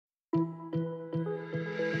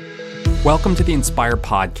Welcome to the Inspire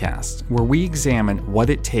Podcast, where we examine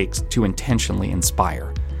what it takes to intentionally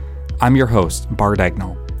inspire. I'm your host, Bart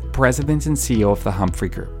Egnall, President and CEO of the Humphrey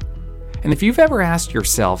Group. And if you've ever asked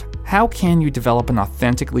yourself, how can you develop an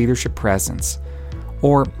authentic leadership presence?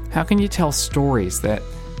 Or how can you tell stories that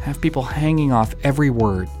have people hanging off every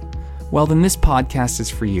word? Well, then this podcast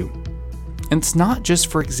is for you. And it's not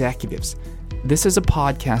just for executives. This is a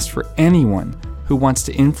podcast for anyone who wants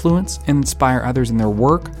to influence and inspire others in their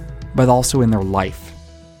work, but also in their life.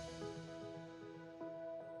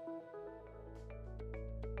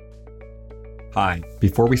 Hi,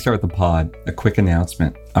 before we start the pod, a quick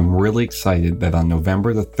announcement. I'm really excited that on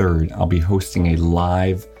November the 3rd, I'll be hosting a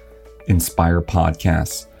live Inspire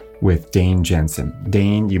podcast with Dane Jensen.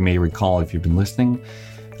 Dane, you may recall if you've been listening,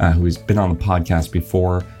 who's been on the podcast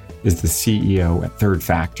before, is the CEO at Third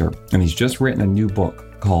Factor, and he's just written a new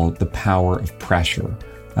book called The Power of Pressure,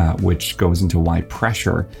 which goes into why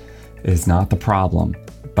pressure is not the problem,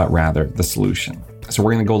 but rather the solution. So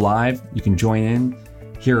we're going to go live. You can join in,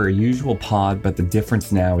 hear our usual pod, but the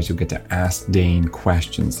difference now is you'll get to ask Dane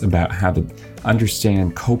questions about how to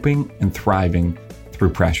understand coping and thriving through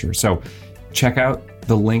pressure. So check out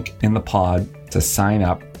the link in the pod to sign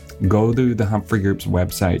up. Go to the Humphrey Group's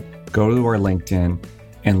website, go to our LinkedIn,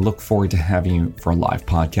 and look forward to having you for a live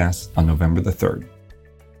podcast on November the 3rd.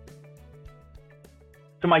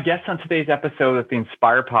 So my guest on today's episode of the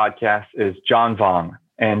Inspire Podcast is John Vuong.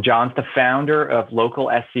 And John's the founder of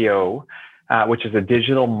Local SEO, which is a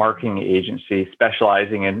digital marketing agency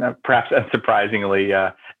specializing in, perhaps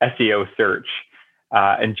unsurprisingly, SEO search.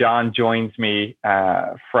 And John joins me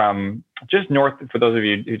from just north, for those of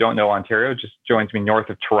you who don't know Ontario, just joins me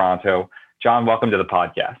north of Toronto. John, welcome to the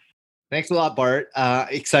podcast. Thanks a lot, Bart.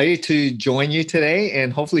 Excited to join you today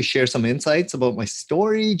and hopefully share some insights about my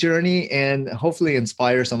story, journey, and hopefully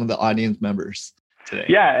inspire some of the audience members today.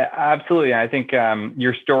 Yeah, absolutely. I think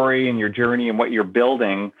your story and your journey and what you're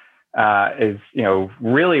building is,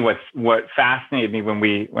 really what fascinated me when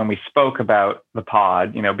we spoke about the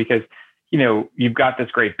pod. Because you've got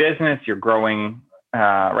this great business, you're growing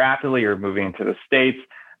rapidly, you're moving into the States.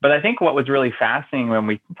 But I think what was really fascinating when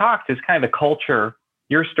we talked is kind of the culture,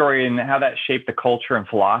 your story, and how that shaped the culture and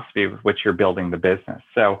philosophy with which you're building the business.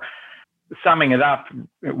 So summing it up,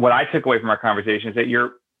 what I took away from our conversation is that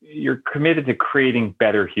you're committed to creating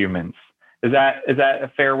better humans. Is that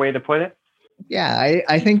a fair way to put it? Yeah,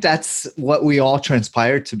 I think that's what we all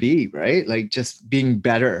transpire to be, right? Like just being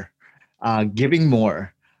better, giving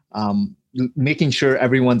more, making sure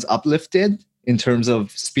everyone's uplifted in terms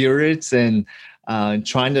of spirits and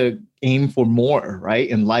trying to aim for more, right,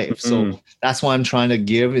 in life. So that's what I'm trying to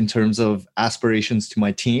give in terms of aspirations to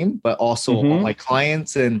my team, but also all my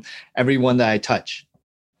clients and everyone that I touch.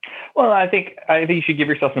 Well, I think you should give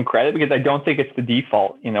yourself some credit because I don't think it's the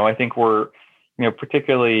default. I think we're,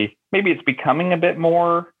 particularly, maybe it's becoming a bit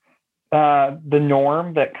more the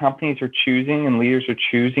norm that companies are choosing and leaders are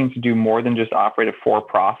choosing to do more than just operate a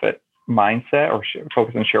for-profit mindset or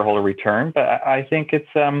focus on shareholder return. But I think it's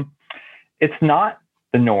not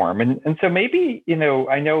the norm. And so maybe,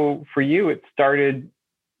 I know for you, it started,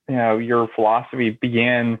 your philosophy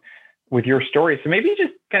began with your story. So maybe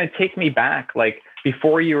just kind of take me back, like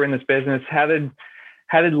before you were in this business, how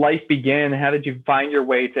did life begin? How did you find your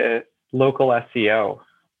way to local SEO?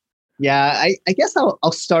 Yeah, I guess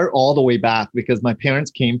I'll start all the way back because my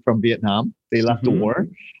parents came from Vietnam. They left the war.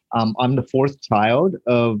 I'm the fourth child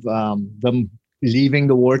of them leaving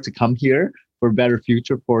the war to come here for a better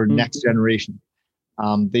future for next generation.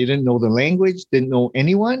 They didn't know the language, didn't know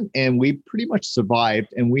anyone, and we pretty much survived.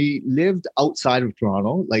 And we lived outside of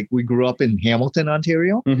Toronto. Like we grew up in Hamilton,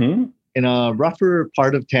 Ontario, in a rougher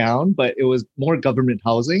part of town, but it was more government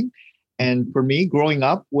housing. And for me, growing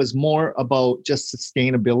up was more about just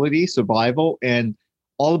sustainability, survival, and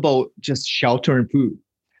all about just shelter and food.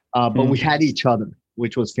 But we had each other,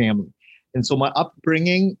 which was family. And so my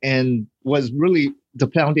upbringing was really the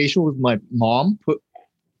foundation was my mom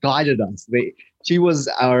guided us. She was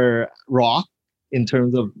our rock in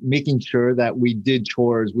terms of making sure that we did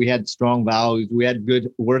chores. We had strong values. We had good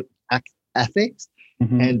work ethics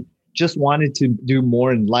and just wanted to do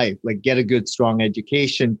more in life, like get a good, strong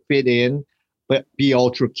education, fit in, but be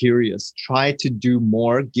ultra curious, try to do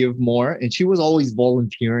more, give more. And she was always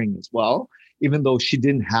volunteering as well. Even though she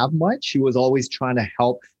didn't have much, she was always trying to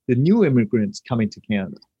help the new immigrants coming to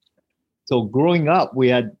Canada. So growing up, we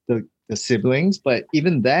had the siblings, but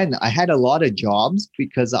even then I had a lot of jobs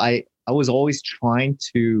because I was always trying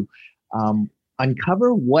to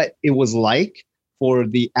uncover what it was like for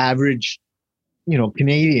the average,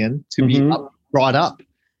 Canadian to be brought up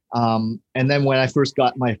And then when I first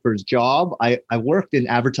got my first job, I worked in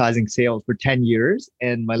advertising sales for 10 years.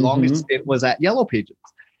 And my longest stint was at Yellow Pages.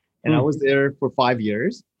 And I was there for 5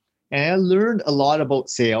 years. And I learned a lot about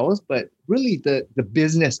sales, but really the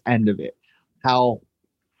business end of it,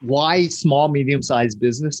 why small, medium-sized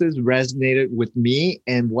businesses resonated with me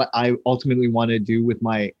and what I ultimately want to do with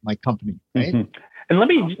my company. Right. And let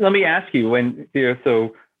me ask you, when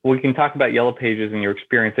so we can talk about Yellow Pages and your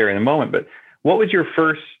experience there in a moment, but what was your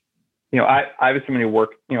first, I was someone who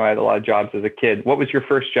worked, I had a lot of jobs as a kid. What was your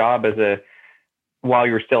first job while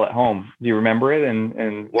you were still at home? Do you remember it?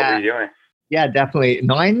 And what were you doing? Yeah, definitely.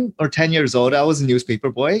 9 or 10 years old, I was a newspaper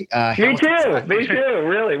boy. Me too.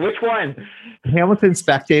 Really. Which one? Hamilton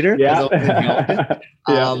Spectator. Yeah.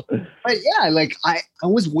 But yeah, like I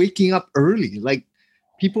was waking up early. Like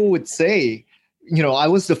people would say, I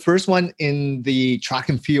was the first one in the track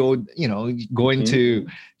and field, going to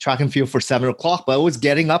track and field for 7:00, but I was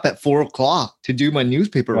getting up at 4:00 to do my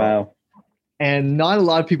newspaper. Wow. And not a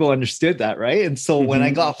lot of people understood that, right? And so when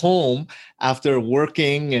I got home after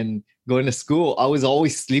working and going to school, I was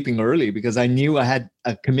always sleeping early because I knew I had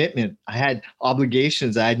a commitment. I had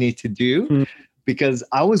obligations I need to do because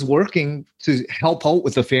I was working to help out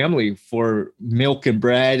with the family for milk and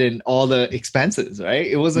bread and all the expenses, right?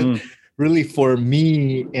 It wasn't really for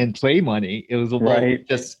me and play money. It was about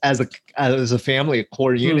just as a family, a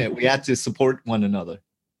core unit. We had to support one another.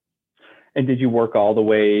 And did you work all the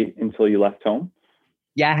way until you left home?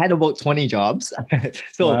 Yeah, I had about 20 jobs.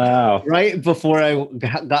 So right before I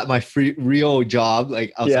got my real job,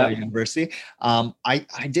 like outside of university, I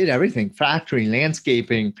did everything: factory,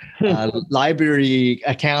 landscaping, library,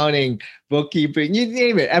 accounting, bookkeeping, you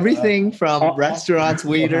name it. Everything from restaurants,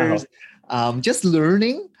 waiters, just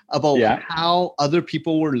learning about how other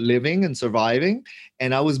people were living and surviving.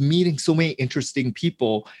 And I was meeting so many interesting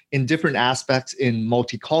people in different aspects, in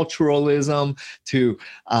multiculturalism to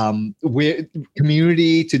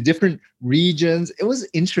community to different regions. It was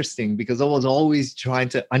interesting because I was always trying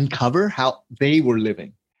to uncover how they were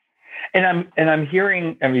living. And I'm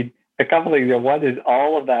hearing, a couple of things. One is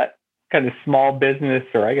all of that kind of small business,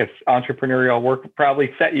 or I guess entrepreneurial work,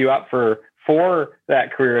 probably set you up for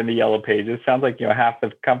that career in the Yellow Pages. Sounds like half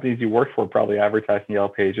the companies you work for probably advertise in Yellow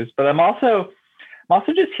Pages. But I'm also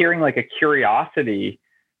just hearing like a curiosity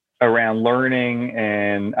around learning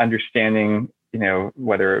and understanding,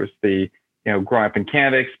 whether it was the growing up in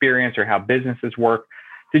Canada experience or how businesses work.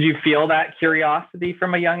 Did you feel that curiosity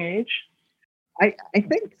from a young age? I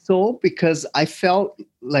think so, because I felt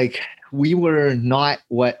like we were not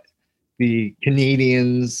what the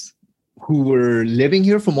Canadians who were living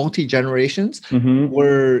here for multi-generations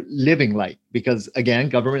were living like. Because again,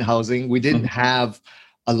 government housing, we didn't have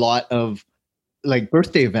a lot of like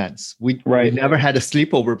birthday events. We never had a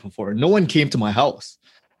sleepover before. No one came to my house.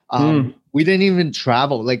 We didn't even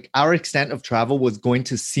travel. Like our extent of travel was going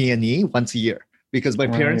to CNE once a year because my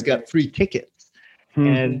parents got free tickets.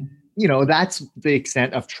 And, that's the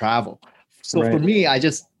extent of travel. So for me, I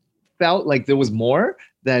just felt like there was more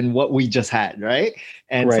than what we just had, right?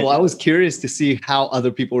 And so I was curious to see how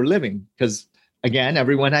other people were living because, again,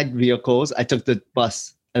 everyone had vehicles. I took the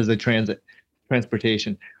bus as a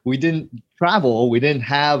transportation. We didn't travel. We didn't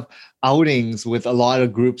have outings with a lot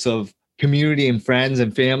of groups of community and friends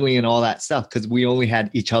and family and all that stuff because we only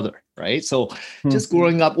had each other, right? So just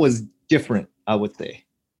growing up was different, I would say.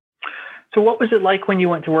 So what was it like when you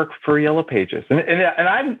went to work for Yellow Pages? And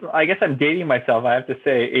I guess I'm dating myself, I have to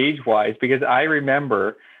say, age-wise, because I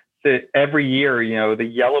remember that every year, the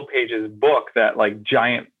Yellow Pages book, that like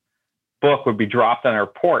giant book would be dropped on our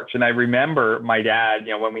porch. And I remember my dad,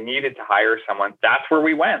 when we needed to hire someone, that's where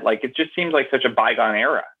we went. Like, it just seems like such a bygone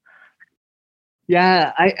era.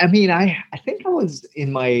 Yeah, I think I was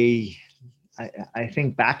in I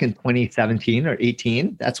think back in 2017 or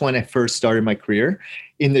 18, that's when I first started my career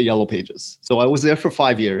in the Yellow Pages. So I was there for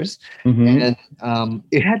 5 years and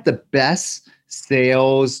it had the best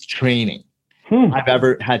sales training I've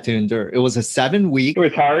ever had to endure. It was a 7-week. It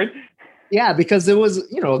was hard. Yeah, because there was,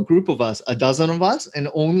 a group of us, a dozen of us, and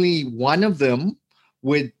only one of them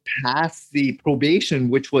would pass the probation,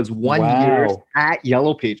 which was 1 year at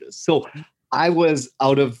Yellow Pages. So I was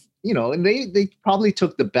out of, and they probably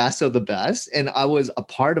took the best of the best, and I was a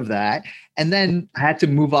part of that. And then I had to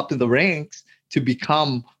move up to the ranks to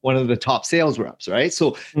become one of the top sales reps, right?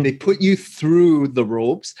 So they put you through the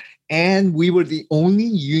ropes, and we were the only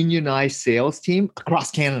unionized sales team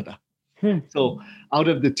across Canada. So out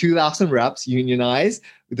of the 2,000 reps unionized,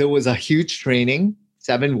 there was a huge training,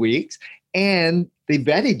 7 weeks, and they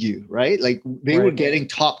vetted you, right? Like they were getting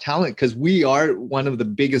top talent because we are one of the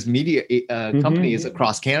biggest media companies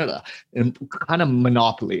across Canada, and kind of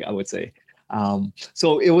monopoly, I would say.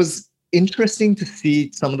 So it was interesting to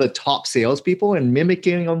see some of the top salespeople and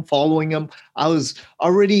mimicking them, following them. I was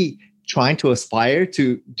already trying to aspire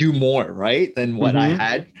to do more, right, than what I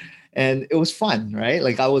had. And it was fun, right?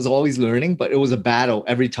 Like I was always learning, but it was a battle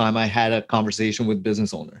every time I had a conversation with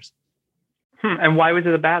business owners. And why was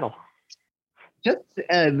it a battle? Just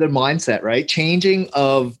the mindset, right? Changing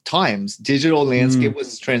of times. Digital landscape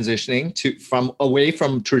was transitioning away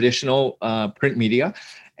from traditional print media.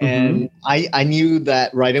 And I knew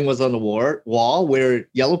that writing was on the wall, where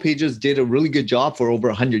Yellow Pages did a really good job for over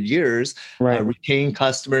 100 years, retaining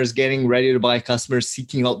customers, getting ready to buy customers,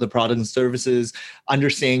 seeking out the products and services,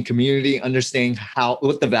 understanding community, understanding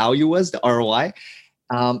what the value was, the ROI.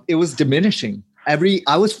 It was diminishing. I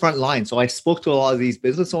was frontline, so I spoke to a lot of these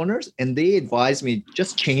business owners, and they advised me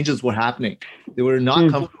just changes were happening. They were not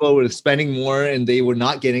comfortable with spending more, and they were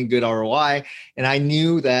not getting good ROI. And I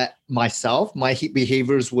knew that my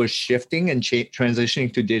behaviors were shifting and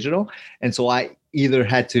transitioning to digital, and so I either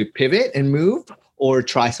had to pivot and move or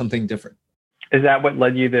try something different. Is that what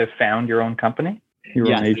led you to found your own company,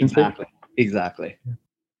 your own agency? Exactly.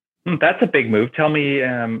 That's a big move. Tell me,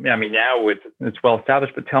 I mean, now it's well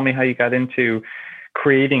established, but tell me how you got into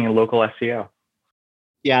creating a local SEO.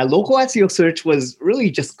 Yeah, Local SEO Search was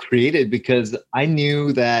really just created because I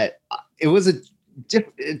knew that it was a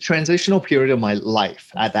transitional period of my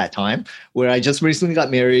life at that time, where I just recently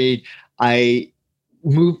got married. I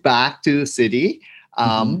moved back to the city,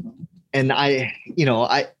 and I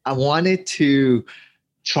wanted to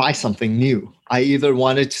try something new. I either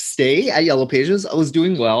wanted to stay at Yellow Pages. I was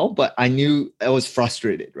doing well, but I knew I was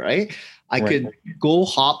frustrated, right? I could go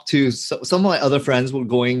hop to some of my other friends were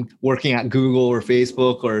working at Google or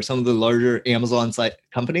Facebook or some of the larger Amazon site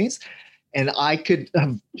companies. And I could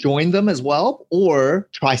have joined them as well or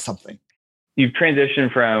try something. You've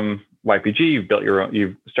transitioned from YPG,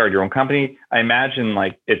 you've started your own company. I imagine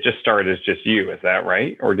like it just started as just you, is that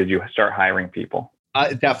right? Or did you start hiring people?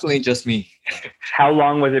 Definitely just me. How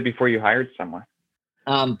long was it before you hired someone?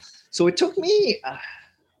 So it took me,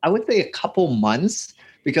 I would say, a couple months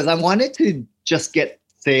because I wanted to just get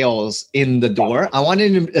sales in the door. I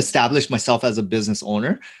wanted to establish myself as a business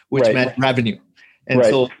owner, which meant revenue. And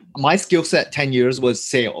so my skill set 10 years was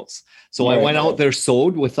sales. So I went out there,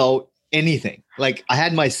 sold without anything. Like I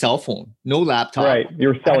had my cell phone, no laptop. Right.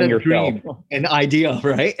 You're selling yourself. An idea,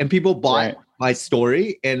 right? And people bought my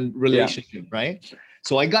story and relationship, right?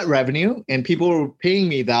 So I got revenue and people were paying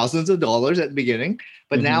me thousands of dollars at the beginning,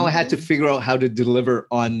 but now I had to figure out how to deliver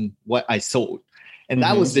on what I sold. And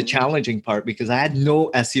that was the challenging part because I had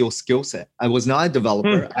no SEO skill set. I was not a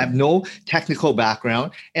developer. I have no technical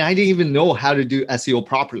background, and I didn't even know how to do SEO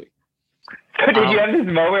properly. So did you have this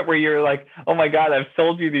moment where you're like, oh my God, I've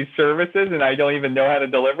sold you these services and I don't even know how to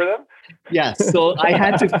deliver them? Yes. So I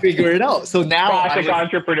had to figure it out. So now Classic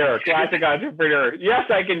entrepreneur. Yes,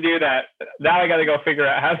 I can do that. Now I got to go figure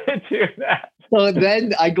out how to do that. So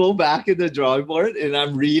then I go back in the drawing board and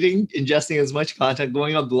I'm reading, ingesting as much content,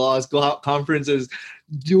 going on blogs, go out conferences,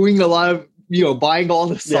 doing a lot of, buying all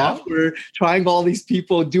the software, trying all these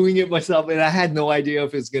people, doing it myself. And I had no idea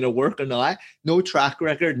if it's going to work or not. No track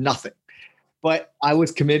record, nothing. But I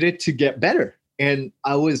was committed to get better. And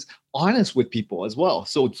I was honest with people as well.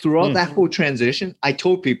 So throughout that whole transition, I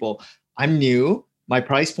told people, I'm new. My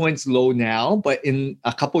price point's low now, but in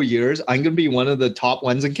a couple of years, I'm going to be one of the top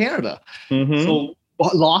ones in Canada. So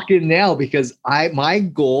lock in now because my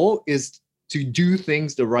goal is to do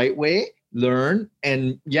things the right way, learn.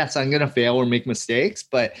 And yes, I'm going to fail or make mistakes.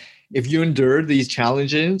 But if you endure these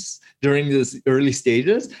challenges during these early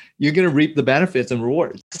stages, you're going to reap the benefits and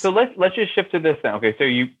rewards. So let's just shift to this now. Okay, so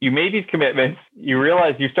you made these commitments. You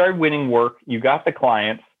realized you started winning work. You got the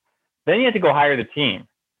clients. Then you had to go hire the team.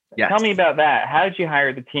 Yes. Tell me about that. How did you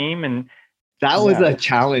hire the team? And that was a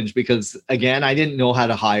challenge because, again, I didn't know how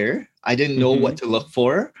to hire. I didn't know what to look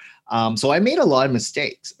for. So I made a lot of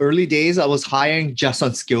mistakes. Early days, I was hiring just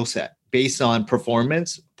on skill set based on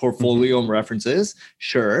performance, portfolio and references,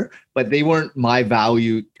 sure, but they weren't my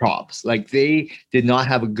value props. Like they did not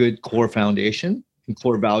have a good core foundation and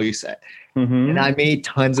core value set. And I made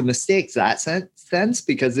tons of mistakes that sense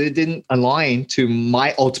because it didn't align to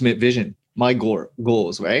my ultimate vision, my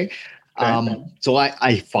goals, right? So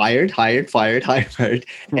I hired,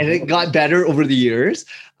 and it got better over the years.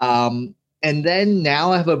 And then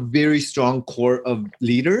now I have a very strong core of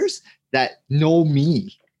leaders that know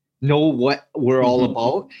me, know what we're all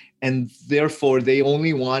about. And therefore, they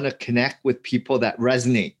only want to connect with people that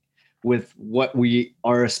resonate with what we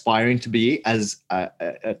are aspiring to be as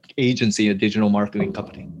a agency, a digital marketing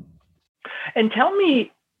company. And tell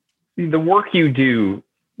me the work you do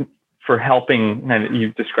for helping, and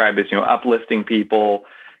you've described as, uplifting people,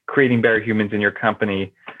 creating better humans in your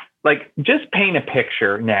company. Like, just paint a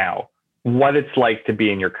picture now, what it's like to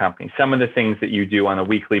be in your company, some of the things that you do on a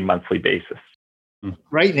weekly, monthly basis.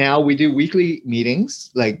 Right now, we do weekly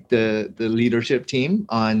meetings, like the leadership team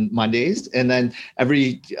on Mondays. And then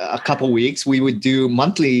every a couple weeks, we would do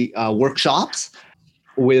monthly workshops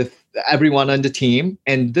with everyone on the team.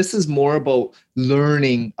 And this is more about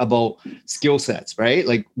learning about skill sets, right?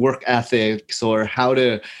 Like work ethics or how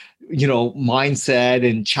to, mindset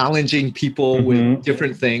and challenging people with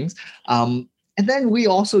different things. And then we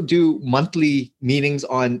also do monthly meetings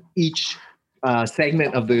on each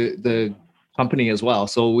segment of the company as well.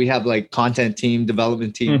 So we have like content team,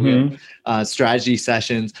 development team, we have strategy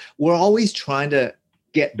sessions. We're always trying to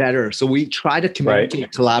get better. So we try to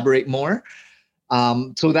communicate, collaborate more.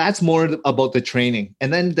 So that's more about the training.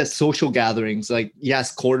 And then the social gatherings, like,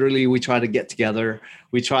 yes, quarterly, we try to get together.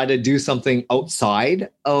 We try to do something outside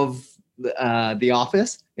of the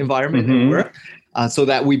office environment and work so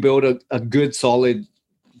that we build a good, solid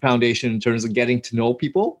foundation in terms of getting to know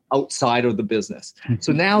people outside of the business.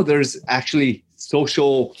 So now there's actually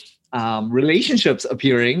social relationships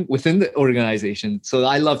appearing within the organization. So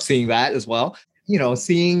I love seeing that as well,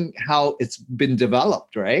 seeing how it's been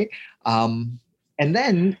developed, right? And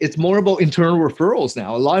then it's more about internal referrals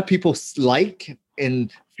now. A lot of people like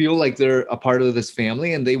and feel like they're a part of this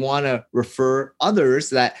family and they want to refer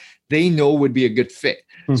others that they know would be a good fit.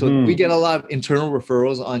 So we get a lot of internal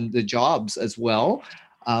referrals on the jobs as well.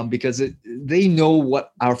 Because they know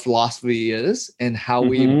what our philosophy is and how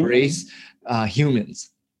we embrace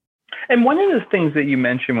humans. And one of the things that you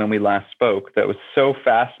mentioned when we last spoke that was so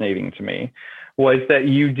fascinating to me was that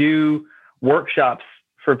you do workshops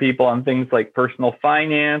for people on things like personal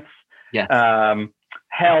finance,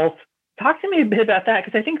 health. Talk to me a bit about that,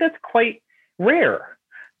 because I think that's quite rare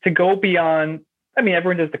to go beyond. I mean,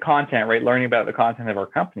 everyone does the content, right? Learning about the content of our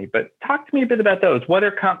company. But talk to me a bit about those. What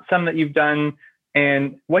are some that you've done?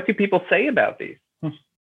 And what do people say about these?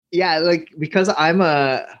 Yeah, like, because I'm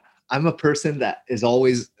a person that is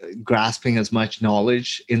always grasping as much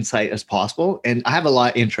knowledge, insight as possible. And I have a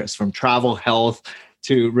lot of interest, from travel, health,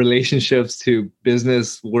 to relationships, to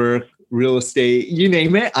business, work, real estate, you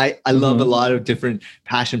name it. I love a lot of different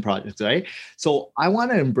passion projects, right? So I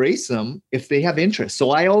want to embrace them if they have interest. So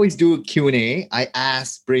I always do a Q&A. I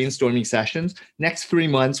ask brainstorming sessions. Next 3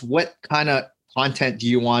 months, what kind of content do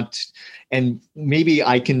you want? And maybe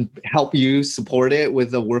I can help you support it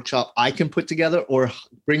with a workshop I can put together, or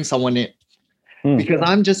bring someone in, because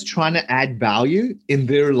I'm just trying to add value in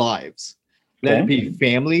their lives. Let it be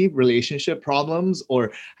family, relationship problems,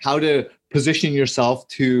 or how to position yourself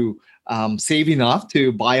to save enough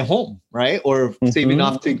to buy a home, right? Or save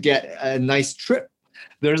enough to get a nice trip.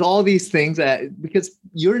 There's all these things that, because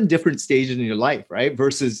you're in different stages in your life, right?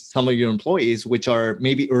 Versus some of your employees, which are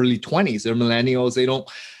maybe early 20s, they're millennials.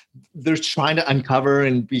 They're trying to uncover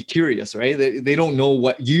and be curious, right? They don't know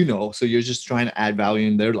what you know. So you're just trying to add value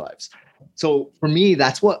in their lives. So for me,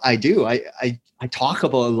 that's what I do. I talk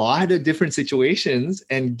about a lot of different situations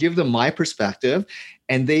and give them my perspective,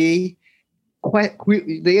 and it's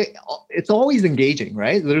always engaging,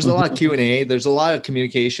 right? There's a lot of Q&A, there's a lot of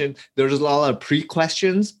communication, there's a lot of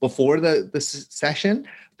pre-questions before the session,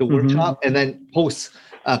 the workshop, and then post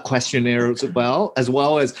questionnaire as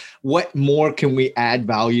well as what more can we add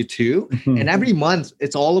value to. And every month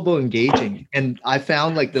it's all about engaging. And I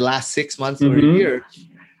found, like, the last 6 months or a year,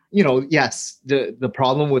 yes, the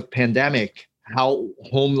problem with pandemic, how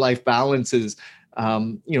home life balance is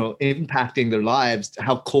impacting their lives,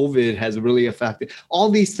 how COVID has really affected all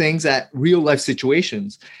these things at real life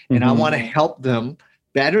situations. And I want to help them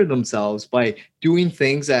better themselves by doing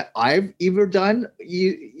things that I've either done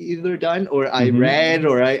or I read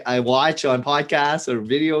or I watch on podcasts or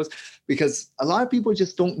videos, because a lot of people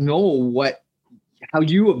just don't know how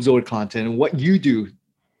you absorb content and what you do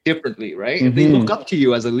differently, right? They look up to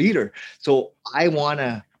you as a leader. So I want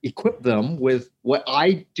to equip them with what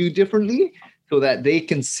I do differently, so that they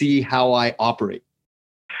can see how I operate.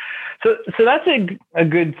 So that's a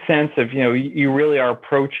good sense of, you really are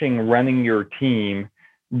approaching running your team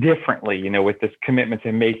differently, with this commitment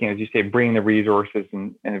to making, as you say, bringing the resources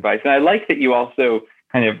and advice. And I like that you also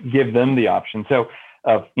kind of give them the option. So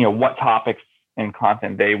of, what topics and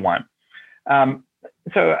content they want.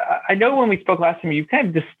 So I know when we spoke last time, you kind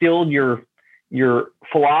of distilled your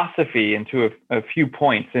philosophy into a few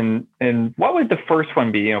points. And what would the first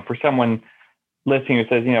one be, for someone listening who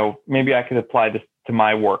says, maybe I could apply this to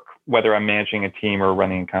my work? whether I'm managing a team or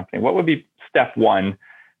running a company? What would be step one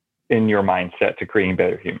in your mindset to creating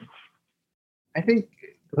better humans? I think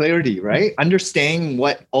clarity, right? Understanding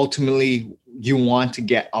what ultimately you want to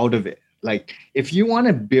get out of it. Like if you want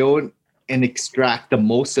to build and extract the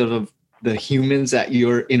most out of the humans that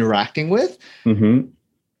you're interacting with,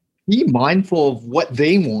 be mindful of what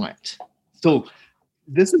they want. So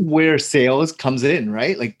this is where sales comes in,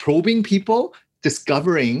 right? Like probing people,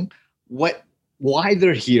 discovering why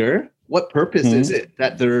they're here, what purpose is it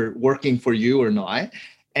that they're working for you or not,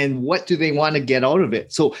 and what do they want to get out of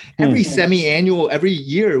it. So every semi-annual, every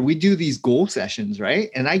year, we do these goal sessions, right?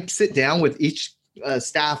 And I sit down with each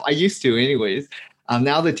staff. I used to anyways.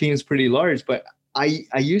 Now the team's pretty large, but I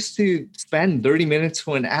used to spend 30 minutes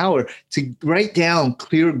to an hour to write down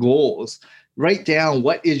clear goals, write down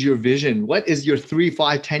what is your vision, what is your 3,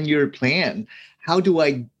 5, 10-year plan? How do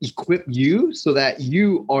I equip you so that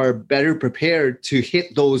you are better prepared to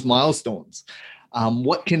hit those milestones?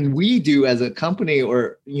 What can we do as a company,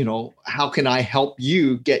 or, how can I help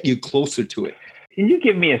you get you closer to it? Can you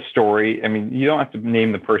give me a story? I mean, you don't have to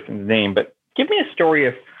name the person's name, but give me a story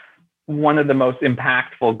of one of the most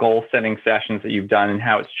impactful goal setting sessions that you've done and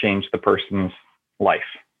how it's changed the person's life.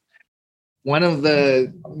 One of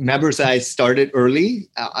the members I started early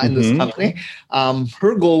in this company,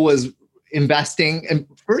 her goal was investing, and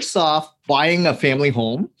first off, buying a family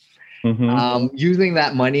home, using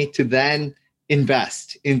that money to then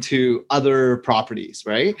invest into other properties,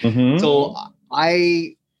 right? So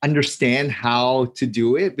I understand how to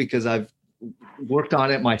do it because I've worked on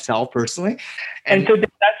it myself personally. And so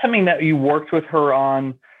that's something that you worked with her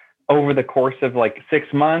on over the course of like 6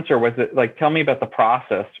 months, or was it like, tell me about the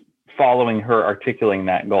process following her articulating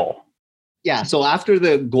that goal? Yeah. So after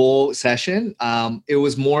the goal session, it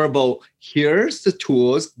was more about, here's the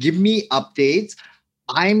tools, give me updates.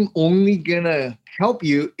 I'm only going to help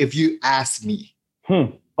you if you ask me.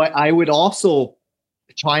 But I would also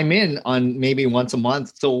chime in on maybe once a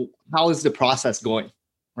month. So how is the process going?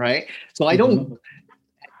 Right. So I don't,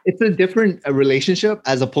 it's a different relationship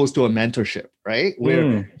as opposed to a mentorship, right?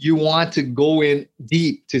 Where you want to go in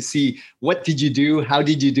deep to see what did you do? How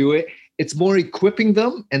did you do it? It's more equipping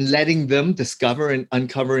them and letting them discover and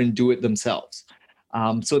uncover and do it themselves.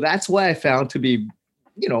 So that's why I found to be,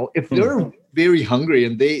 if they're very hungry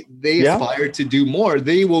and they aspire to do more,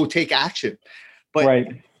 they will take action. But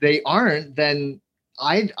if they aren't, then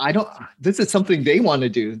I don't, this is something they want to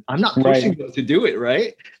do. I'm not pushing them to do it,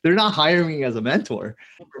 right? They're not hiring me as a mentor.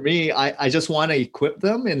 For me, I just want to equip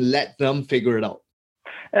them and let them figure it out.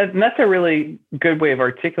 And that's a really good way of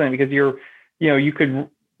articulating, because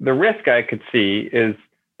the risk I could see is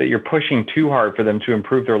that you're pushing too hard for them to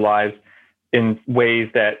improve their lives in ways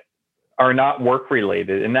that are not work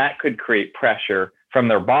related. And that could create pressure from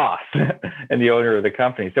their boss and the owner of the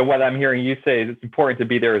company. So what I'm hearing you say is it's important to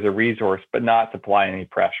be there as a resource, but not to apply any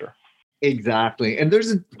pressure. Exactly. And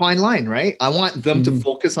there's a fine line, right? I want them to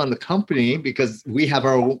focus on the company because we have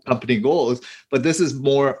our own company goals, but this is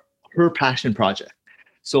more her passion project.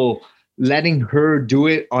 So letting her do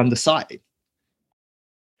it on the side.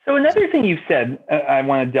 So another thing you said, I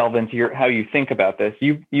want to delve into how you think about this.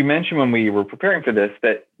 You mentioned when we were preparing for this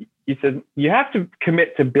that you said you have to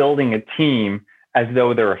commit to building a team as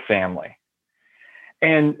though they're a family.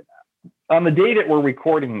 And on the day that we're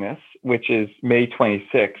recording this, which is May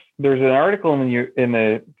 26th, there's an article in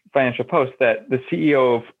the Financial Post that the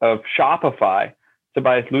CEO of Shopify,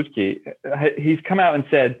 Tobias Lutke, he's come out and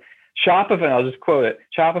said, Shopify, and I'll just quote it,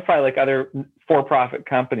 Shopify, like other for-profit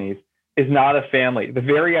companies, is not a family. The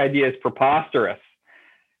very idea is preposterous.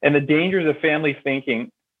 And the dangers of family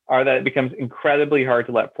thinking are that it becomes incredibly hard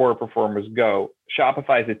to let poor performers go.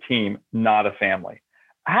 Shopify is a team, not a family.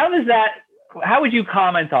 How would you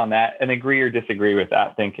comment on that and agree or disagree with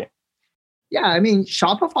that thinking? Yeah, I mean,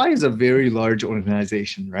 Shopify is a very large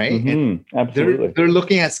organization, right? And absolutely. They're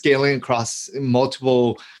looking at scaling across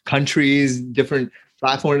multiple countries, different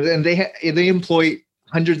platforms, and they employ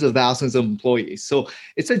hundreds of thousands of employees. So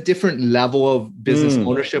it's a different level of business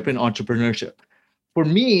ownership and entrepreneurship. For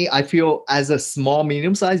me, I feel as a small,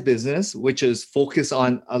 medium-sized business, which is focused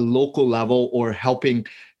on a local level or helping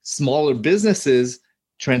smaller businesses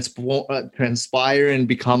transpire and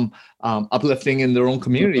become uplifting in their own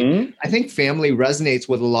community, I think family resonates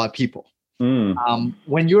with a lot of people.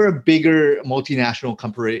 When you're a bigger multinational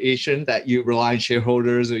corporation that you rely on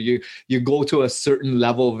shareholders or you go to a certain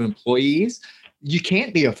level of employees, you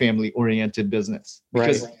can't be a family-oriented business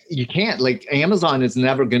because you can't. Like Amazon is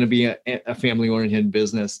never going to be a family-oriented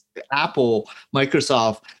business. Apple,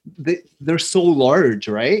 Microsoft, they're so large,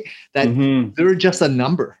 right? That they're just a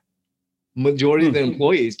number. majority of the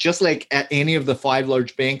employees, just like at any of the 5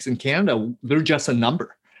 large banks in Canada, they're just a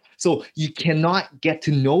number. So you cannot get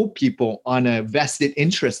to know people on a vested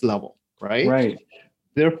interest level, right? Right.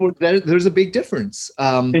 Therefore, there's a big difference.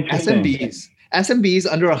 SMBs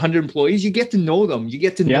under 100 employees, you get to know them. You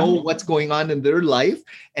get to know what's going on in their life,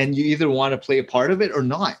 and you either want to play a part of it or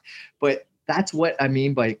not. But that's what I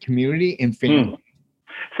mean by community and family.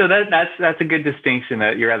 So that's a good distinction,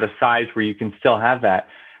 that you're at a size where you can still have that.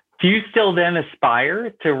 Do you still then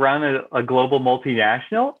aspire to run a global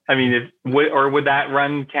multinational? I mean, or would that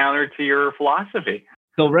run counter to your philosophy?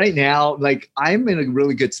 So right now, like, I'm in a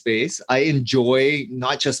really good space. I enjoy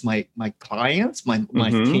not just my clients, my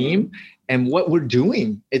team, and what we're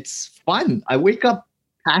doing. It's fun. I wake up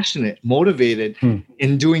passionate, motivated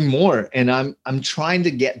in doing more, and I'm trying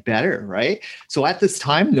to get better, right? So at this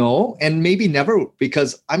time, no, and maybe never,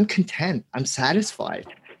 because I'm content, I'm satisfied,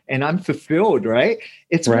 and I'm fulfilled, right?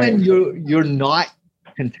 It's when you're not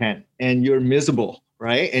content and you're miserable,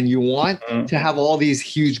 right? And you want to have all these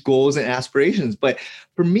huge goals and aspirations. But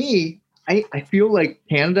for me, I feel like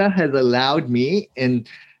Canada has allowed me, and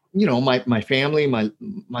my family,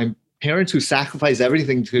 my parents who sacrificed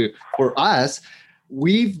everything for us,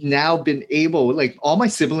 we've now been able, like, all my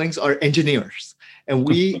siblings are engineers, and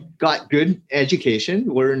we got good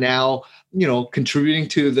education. We're now, contributing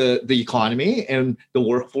to the economy and the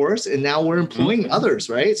workforce, and now we're employing others,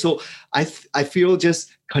 right? So I feel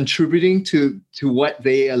just contributing to what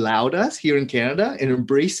they allowed us here in Canada, and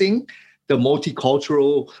embracing the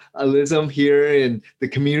multiculturalism here and the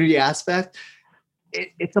community aspect.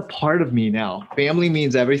 It's a part of me now. Family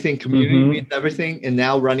means everything. Community means everything. And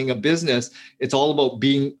now running a business, it's all about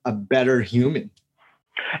being a better human.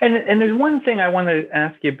 And there's one thing I want to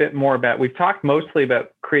ask you a bit more about. We've talked mostly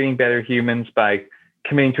about creating better humans by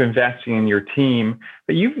committing to investing in your team,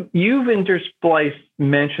 but you've interspliced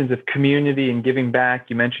mentions of community and giving back.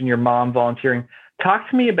 You mentioned your mom volunteering. Talk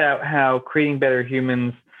to me about how creating better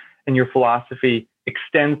humans and your philosophy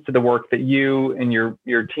extends to the work that you and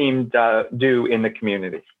your team do in the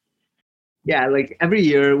community. Yeah, like every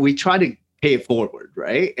year we try to pay it forward,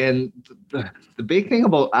 right? And the big thing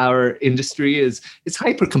about our industry is it's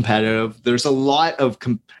hyper competitive. There's a lot of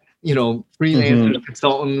freelancers,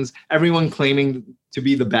 consultants, everyone claiming to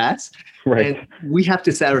be the best, right? And we have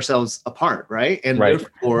to set ourselves apart, right? And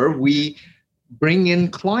therefore we bring in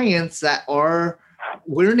clients that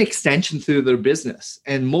we're an extension to their business.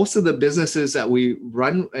 And most of the businesses that we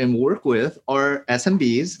run and work with are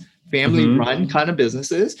SMBs, family run kind of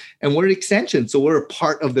businesses, and we're an extension. So we're a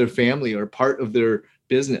part of their family or part of their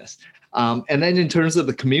business. And then in terms of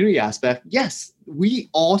the community aspect, yes, we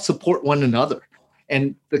all support one another.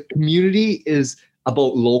 And the community is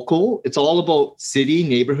about local. It's all about city,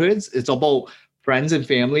 neighborhoods. It's about friends and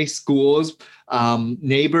family, schools,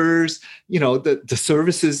 neighbors, the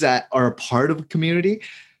services that are a part of a community.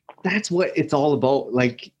 That's what it's all about.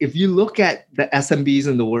 Like, if you look at the SMBs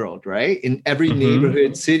in the world, right, in every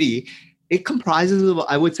neighborhood, city, it comprises of,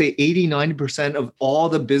 I would say, 80-90% of all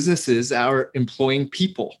the businesses that are employing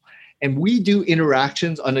people. And we do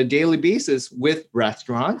interactions on a daily basis with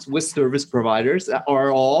restaurants, with service providers that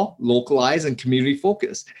are all localized and community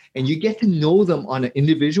focused. And you get to know them on an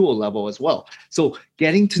individual level as well. So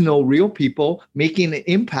getting to know real people, making an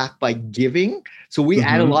impact by giving. So we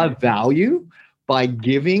add a lot of value by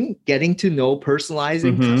giving, getting to know,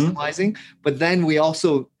 personalizing, customizing. But then we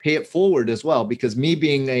also pay it forward as well, because me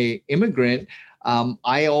being an immigrant,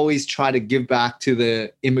 I always try to give back to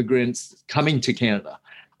the immigrants coming to Canada.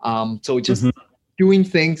 So just doing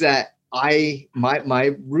things that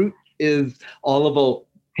my root is all about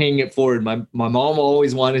paying it forward. My mom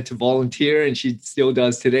always wanted to volunteer, and she still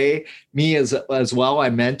does today. Me as well. I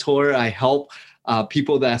mentor, I help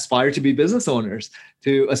people that aspire to be business owners,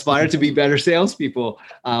 to aspire to be better salespeople.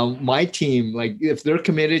 My team, like, if they're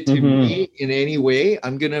committed to me in any way,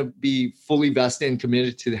 I'm going to be fully vested and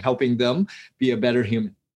committed to helping them be a better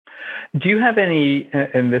human. Do you have any,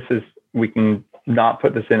 and we can not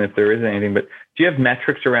put this in if there is anything, but do you have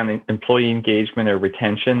metrics around the employee engagement or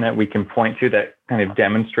retention that we can point to that kind of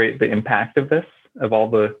demonstrate the impact of this, of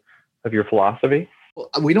your philosophy? Well,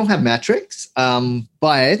 we don't have metrics,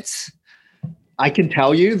 but I can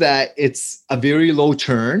tell you that it's a very low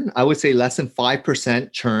churn. I would say less than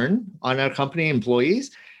 5% churn on our company employees,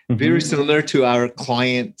 very similar to our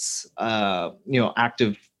clients,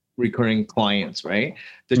 active recurring clients, right?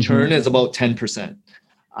 The churn is about 10%.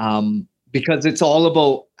 Because it's all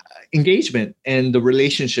about engagement and the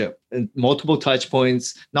relationship and multiple touch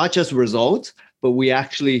points, not just results, but we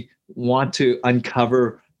actually want to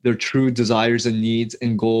uncover their true desires and needs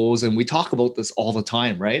and goals. And we talk about this all the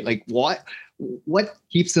time, right? Like, what what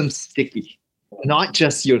keeps them sticky? Not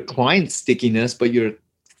just your client stickiness, but your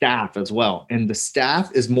staff as well. And the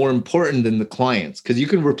staff is more important than the clients, because you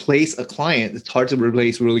can replace a client. It's hard to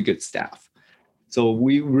replace really good staff. So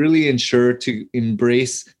we really ensure to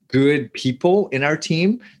embrace good people in our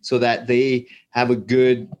team so that they have a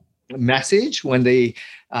good message when they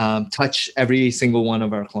touch every single one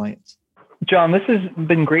of our clients. John, this has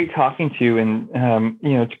been great talking to you, and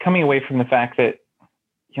coming away from the fact that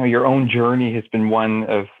your own journey has been one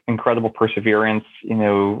of incredible perseverance,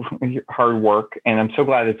 hard work, and I'm so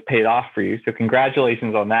glad it's paid off for you. So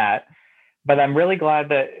congratulations on that. But I'm really glad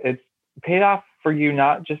that it's paid off for you,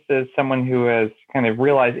 not just as someone who has kind of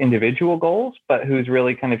realized individual goals, but who's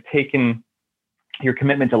really kind of taken your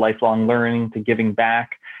commitment to lifelong learning, to giving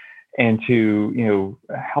back, and to,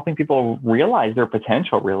 helping people realize their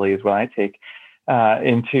potential, really is what I take,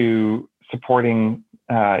 into supporting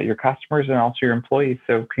your customers and also your employees.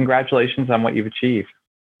 So congratulations on what you've achieved.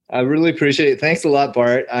 I really appreciate it. Thanks a lot,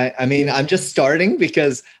 Bart. I mean, I'm just starting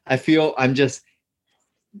because I feel I'm just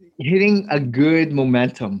hitting a good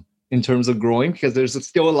momentum in terms of growing, because there's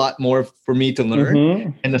still a lot more for me to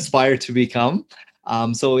learn and aspire to become.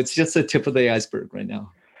 So it's just the tip of the iceberg right now.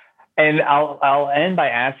 And I'll end by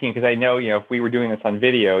asking, because I know, if we were doing this on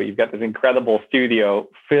video, you've got this incredible studio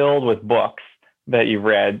filled with books that you've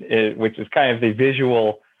read, which is kind of the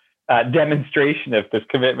visual demonstration of this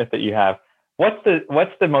commitment that you have. What's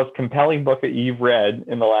the most compelling book that you've read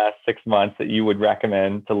in the last 6 months that you would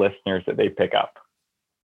recommend to listeners that they pick up?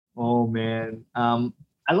 Oh, man.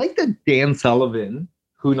 I like the Dan Sullivan,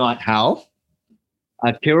 Who Not How.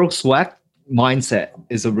 Carol Sweck, Mindset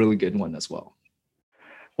is a really good one as well.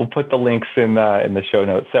 We'll put the links in the show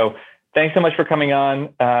notes. So thanks so much for coming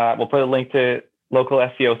on. We'll put a link to Local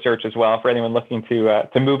SEO Search as well for anyone looking to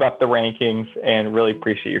move up the rankings, and really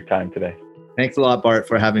appreciate your time today. Thanks a lot, Bart,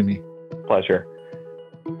 for having me. Pleasure.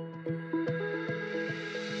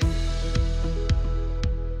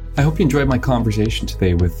 I hope you enjoyed my conversation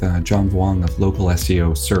today with John Vuong of Local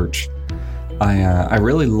SEO Search. I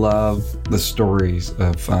really love the stories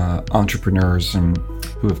of entrepreneurs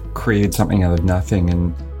who have created something out of nothing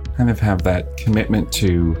and kind of have that commitment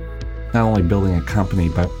to not only building a company,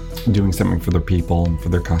 but doing something for their people and for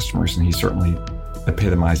their customers. And he certainly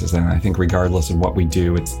epitomizes that. And I think regardless of what we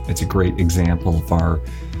do, it's a great example of our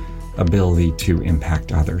ability to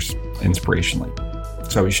impact others inspirationally.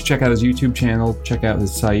 So you should check out his YouTube channel, check out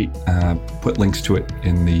his site, put links to it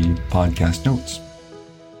in the podcast notes.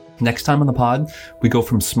 Next time on the pod, we go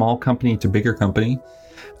from small company to bigger company.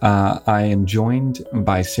 I am joined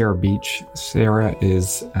by Sarah Beach. Sarah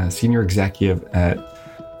is a senior executive at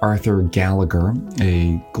Arthur Gallagher,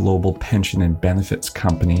 a global pension and benefits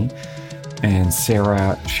company. And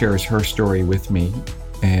Sarah shares her story with me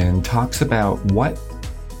and talks about what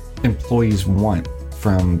employees want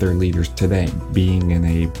from their leaders today. Being in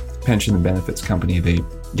a pension and benefits company, they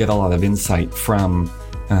get a lot of insight from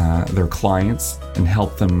their clients and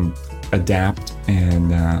help them adapt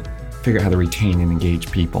and figure out how to retain and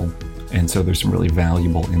engage people. And so there's some really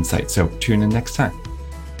valuable insights. So tune in next time.